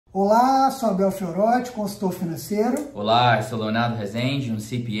Olá, sou Abel Fiorotti, consultor financeiro. Olá, eu sou Leonardo Rezende, um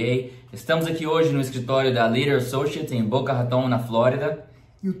CPA. Estamos aqui hoje no escritório da Leader Associates em Boca Raton, na Flórida.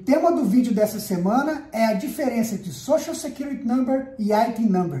 E o tema do vídeo dessa semana é a diferença entre Social Security Number e IT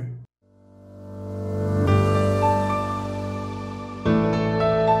Number.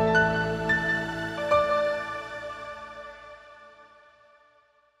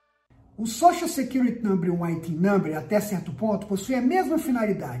 O Social Security Number e o IT Number, até certo ponto, possuem a mesma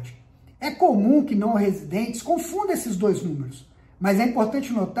finalidade. É comum que não residentes confundam esses dois números, mas é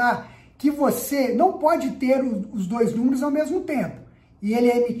importante notar que você não pode ter os dois números ao mesmo tempo, e ele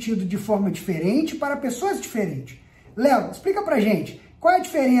é emitido de forma diferente para pessoas diferentes. Léo, explica pra gente, qual é a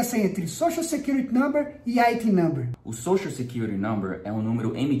diferença entre Social Security Number e IT Number? O Social Security Number é um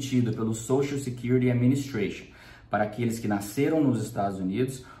número emitido pelo Social Security Administration para aqueles que nasceram nos Estados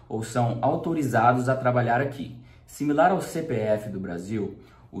Unidos ou são autorizados a trabalhar aqui. Similar ao CPF do Brasil,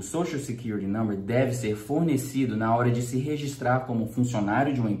 o Social Security Number deve ser fornecido na hora de se registrar como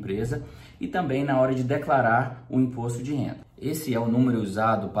funcionário de uma empresa e também na hora de declarar o imposto de renda. Esse é o número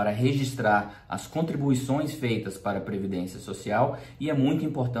usado para registrar as contribuições feitas para a Previdência Social e é muito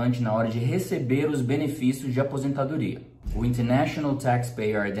importante na hora de receber os benefícios de aposentadoria. O International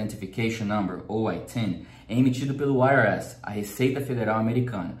Taxpayer Identification Number, ou ITIN, é emitido pelo IRS, a Receita Federal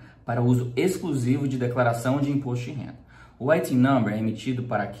Americana, para uso exclusivo de declaração de imposto de renda. O IT Number é emitido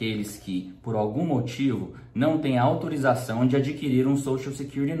para aqueles que, por algum motivo, não têm autorização de adquirir um Social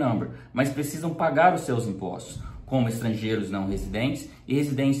Security Number, mas precisam pagar os seus impostos, como estrangeiros não residentes e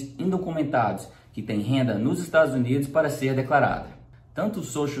residentes indocumentados que têm renda nos Estados Unidos para ser declarada. Tanto o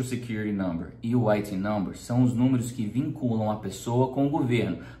Social Security Number e o IT Number são os números que vinculam a pessoa com o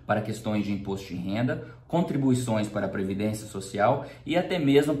governo para questões de imposto de renda, contribuições para a Previdência Social e até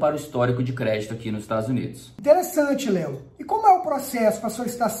mesmo para o histórico de crédito aqui nos Estados Unidos. Interessante, Léo. E como é o processo para a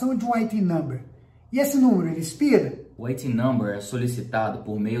solicitação de um IT Number? E esse número, ele expira? O IT Number é solicitado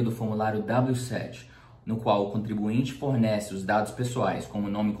por meio do formulário W7, no qual o contribuinte fornece os dados pessoais, como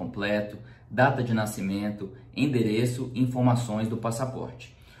nome completo, data de nascimento, endereço e informações do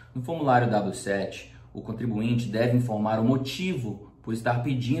passaporte. No formulário W7, o contribuinte deve informar o motivo por estar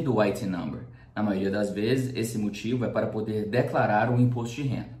pedindo o IT Number. Na maioria das vezes, esse motivo é para poder declarar o imposto de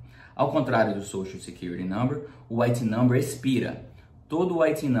renda. Ao contrário do Social Security Number, o IT Number expira. Todo o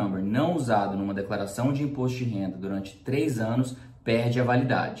IT Number não usado numa declaração de imposto de renda durante 3 anos perde a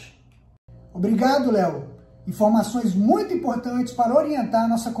validade. Obrigado, Léo. Informações muito importantes para orientar a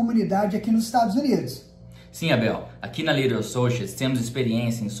nossa comunidade aqui nos Estados Unidos. Sim, Abel. Aqui na Leader Associates temos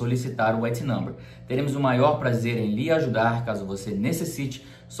experiência em solicitar o IT Number. Teremos o maior prazer em lhe ajudar caso você necessite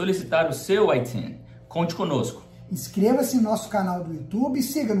solicitar o seu ITIN. Conte conosco. Inscreva-se em nosso canal do YouTube e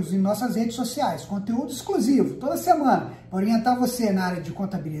siga-nos em nossas redes sociais. Conteúdo exclusivo, toda semana, para orientar você na área de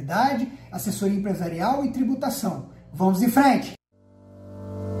contabilidade, assessoria empresarial e tributação. Vamos em frente!